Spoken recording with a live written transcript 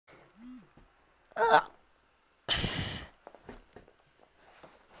Ugh.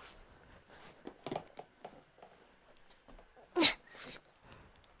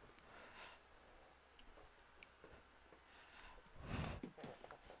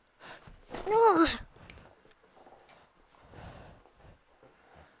 Ugh.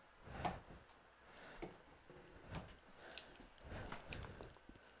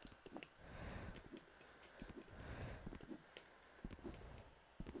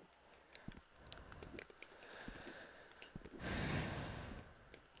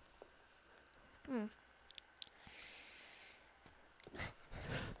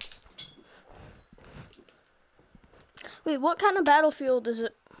 Wait, what kind of battlefield is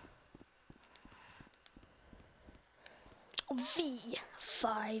it?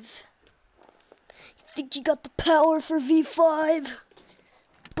 V5. Think you got the power for V5?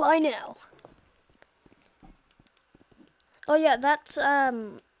 By now. Oh yeah, that's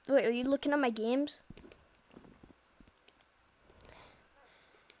wait, are you looking at my games?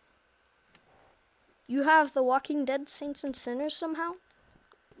 You have The Walking Dead Saints and Sinners somehow?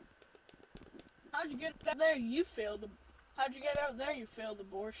 How'd you get out there? You failed. How'd you get out there? You failed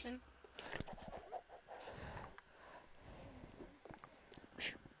abortion.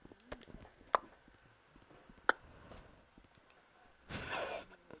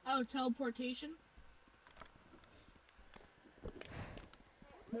 Oh, teleportation?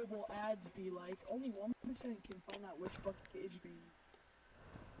 Mobile ads be like, only 1% can find out which bucket is green.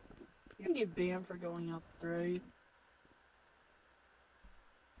 You can get banned for going up, right?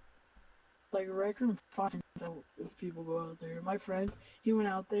 Like, I couldn't find out if people go out there. My friend, he went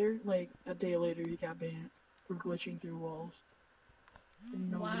out there, like, a day later he got banned for glitching through walls.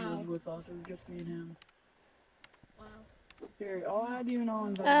 And nobody was with us, it was just me and him. Wow. Here, I'll add you and I'll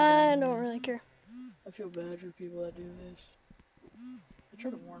invite you I back, don't man. really care. I feel bad for people that do this. I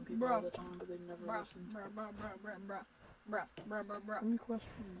try to warn people all the time, but they never listen. Let me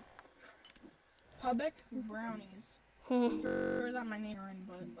question. Public brownies. Sure that my name are in,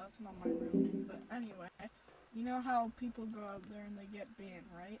 but that's not my real name. But anyway, you know how people go out there and they get banned,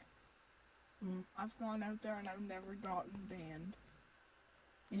 right? I've gone out there and I've never gotten banned.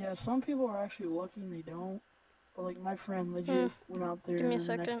 Yeah, some people are actually lucky and they don't. But like my friend legit went out there and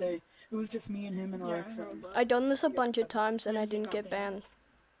the next day it was just me and him and our ex. I done this a bunch of times and I didn't get banned.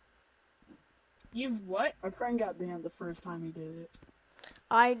 You've what? My friend got banned the first time he did it.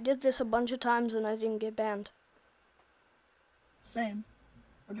 I did this a bunch of times and I didn't get banned. Same.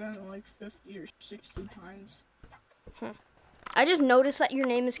 I've done it like 50 or 60 times. I just noticed that your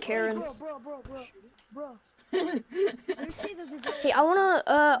name is Karen. Bro. Hey, I wanna,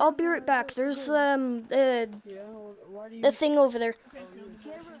 I'll be right back. There's, the thing over there.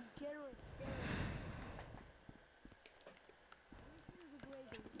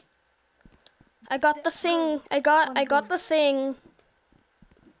 I got the thing. I got the thing.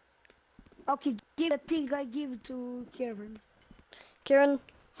 Okay, give the thing I give it to Karen. Karen,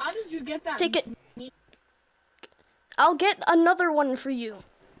 how did you get that? Take it. I'll get another one for you.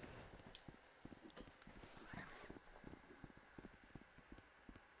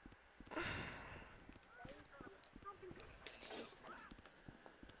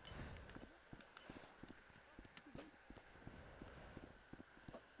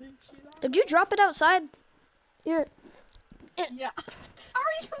 Did you drop it outside? Here. Yeah. How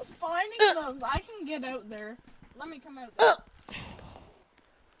are you finding those? I can get out there. Let me come out there.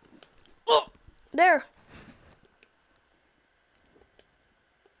 There.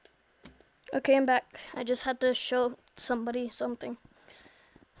 Okay, I'm back. I just had to show somebody something.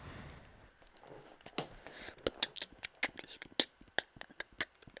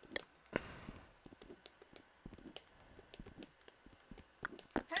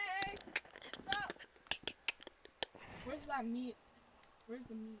 Hey! What's up? Where's that meat? Where's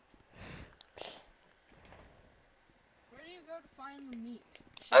the meat? Where do you go to find the meat?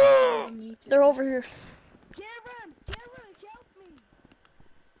 Show me where the meat is. They're over here. Karen, help me.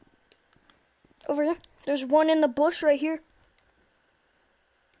 Over here. There's one in the bush right here.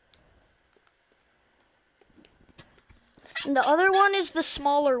 And the other one is the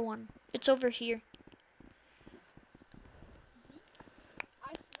smaller one. It's over here.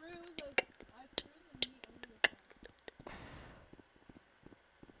 I threw the meat over the fence.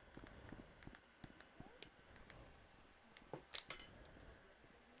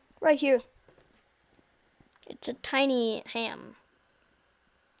 Right here. It's a tiny ham.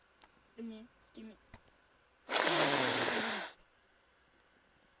 Give me.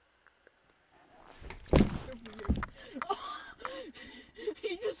 Oh,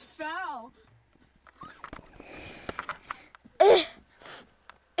 he just fell.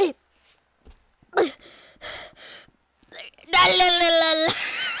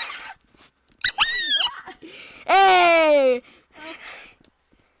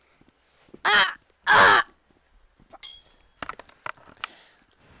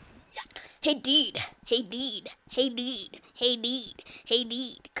 Hey, Deed. Hey, Deed. Hey, Deed. Hey, Deed. Hey,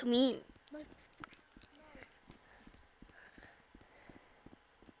 Deed. Come in.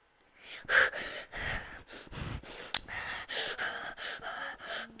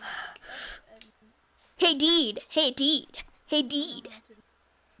 Hey, Deed. Hey, Deed. Hey, Deed.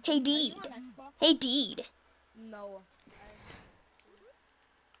 Hey, Are you Deed. on Xbox? Hey, Deed. No.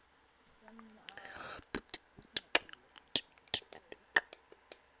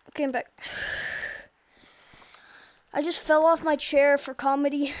 Okay, I'm back. I just fell off my chair for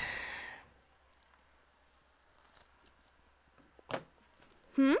comedy.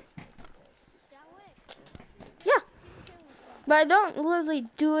 Hmm? Yeah. But I don't literally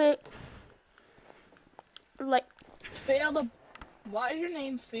do it like... Failed ab- Why is your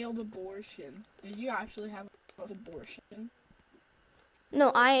name Failed Abortion? Did you actually have an abortion?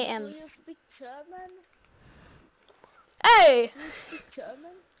 No, I Do am. you speak German? Hey! Do you speak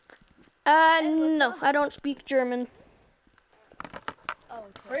German? No, I don't speak German. Oh,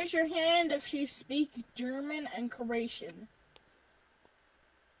 okay. Raise your hand if you speak German and Croatian.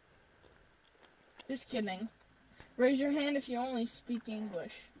 Just kidding. Raise your hand if you only speak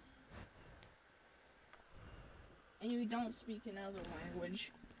English. And you don't speak another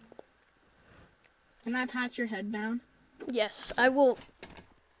language. Can I pat your head down? Yes, I will.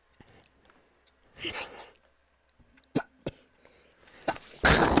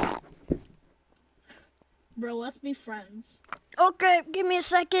 Bro, let's be friends. Okay, give me a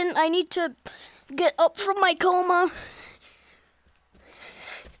second. I need to get up from my coma.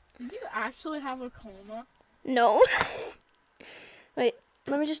 Did you actually have a coma? No. Wait,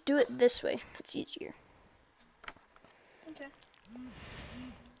 let me just do it this way. It's easier. Okay.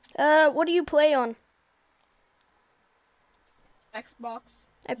 What do you play on? Xbox.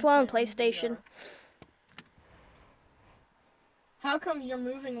 I play on VR. PlayStation. How come you're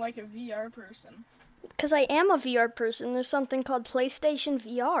moving like a VR person? Because I am a VR person. There's something called PlayStation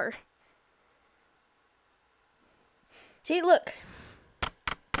VR. See, look.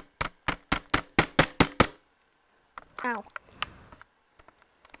 Ow.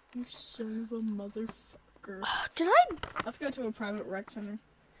 You son of a motherfucker. Did I? Let's go to a private rec center.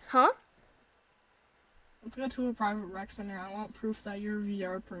 Huh? Let's go to a private rec center. I want proof that you're a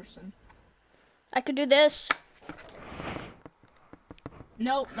VR person. I could do this.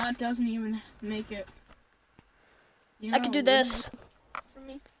 Nope, that doesn't even make it. You I know could do what would this. be for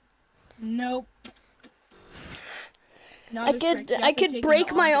me? Nope. Not I a trick. could- You have I to could take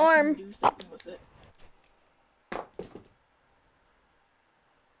break an my object arm. and do something with it.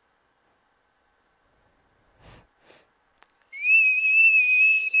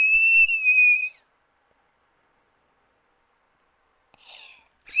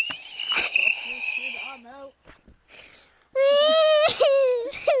 I'm out.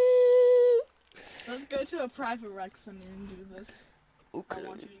 Let's go to a private rec center and do this. Okay. I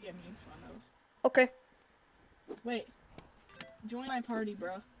want you to get made fun of. Okay. Wait. Join my party,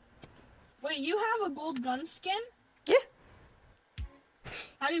 bro. Wait, you have a gold gun skin? Yeah.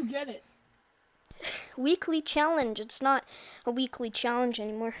 How do you get it? Weekly challenge. It's not a weekly challenge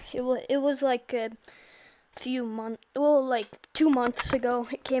anymore. It was like a few months. Well, like 2 months ago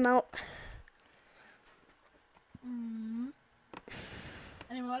it came out.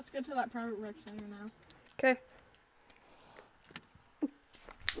 Anyway, let's go to that private rec center now. Okay.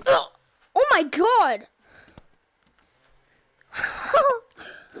 Oh my god!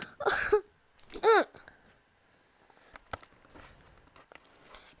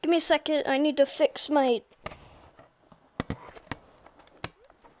 Give me a second. I need to fix my...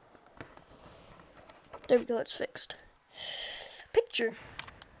 There we go. It's fixed. Picture.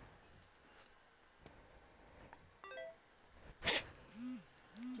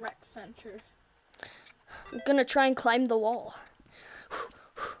 Rec center. I'm gonna try and climb the wall.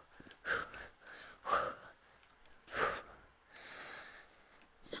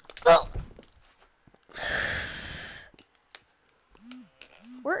 Oh.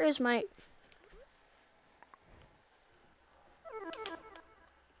 Where is my...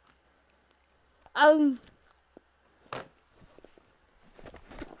 I'm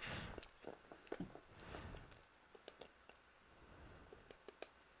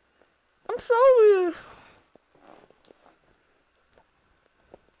sorry.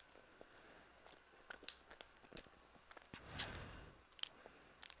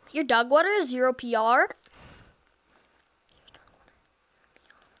 Your dog water is 0 PR?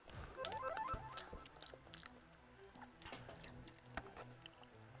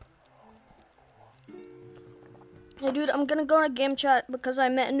 Hey dude, I'm gonna go on a game chat because I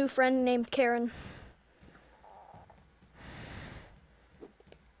met a new friend named Karen.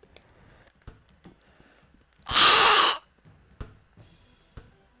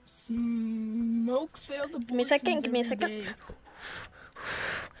 failed Give me a second, give me a abortions second. every day.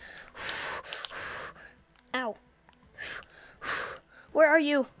 Ow. Where are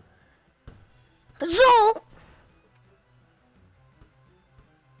you? Zo!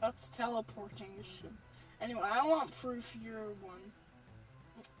 That's teleportation. Anyway, I want proof you're one.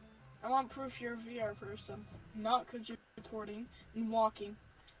 I want proof you're a VR person. Not because you're teleporting and walking.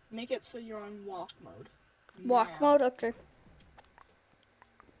 Make it so you're on walk mode. Walk Now. mode, okay.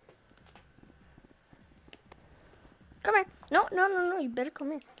 Come here. No, no, no, no, you better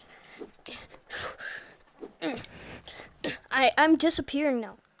come here. I'm disappearing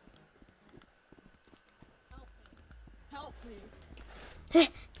now. Help me.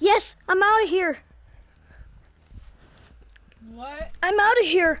 Yes, I'm out of here. What? I'm out of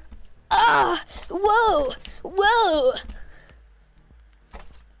here. Ah, whoa, whoa.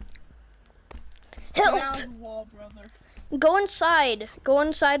 Get Help. out of the wall, brother. Go inside. Go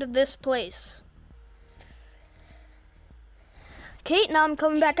inside of this place. Okay, now I'm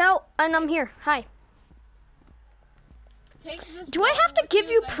coming back out and I'm here. Hi. Take this Do I have to bottle give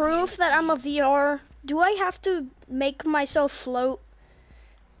with you that proof gives that I'm me. a VR? Do I have to make myself float?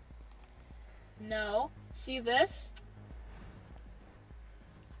 No. See this?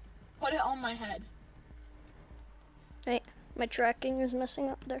 Put it on my head. Wait, my tracking is messing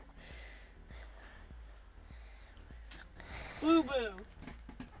up there. Boo boo.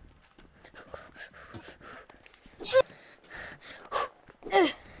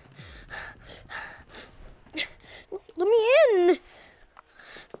 Let me in.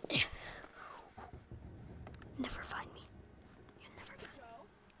 Never find me. You'll never find me.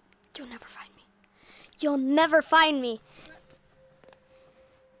 You'll never find me. You'll never find me.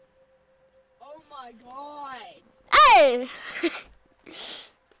 Oh my god. Hey!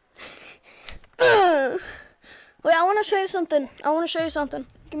 Wait, I want to show you something.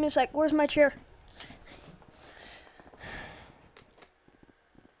 Give me a sec. Where's my chair?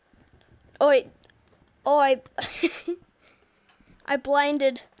 Oh wait. Oh, I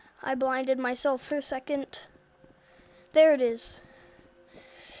blinded myself for a second. There it is.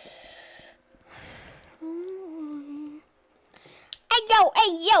 Hey yo,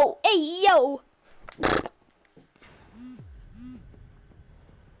 hey yo, hey yo.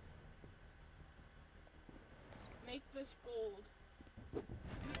 Make this gold.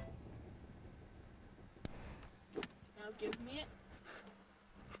 Now give me it.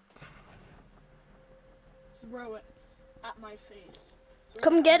 Throw it at my face. Throw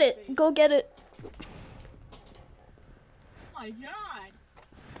Come at get my it. face. Go get it. Oh my god.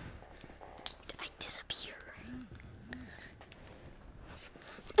 I disappear.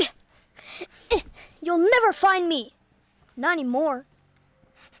 You'll never find me. Not anymore.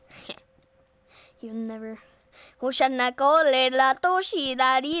 You'll never.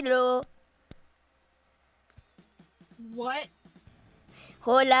 What?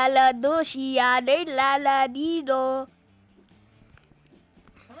 Hola la dosia de la la dido.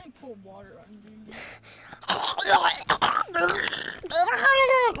 Let me pour water on you.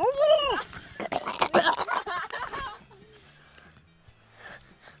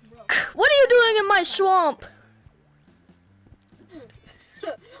 Bro, What are you doing in my swamp?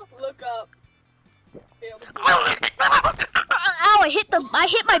 look up. Ow! I hit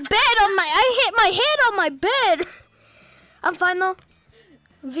my bed on my. I hit my head on my bed. I'm fine though.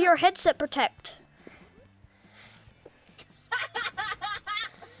 VR headset protect.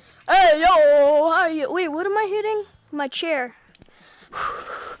 Hey yo, how are you? Wait, what am I hitting? My chair.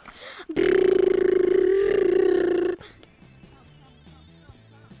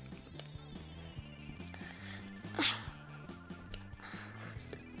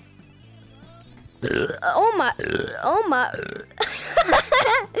 Oh my.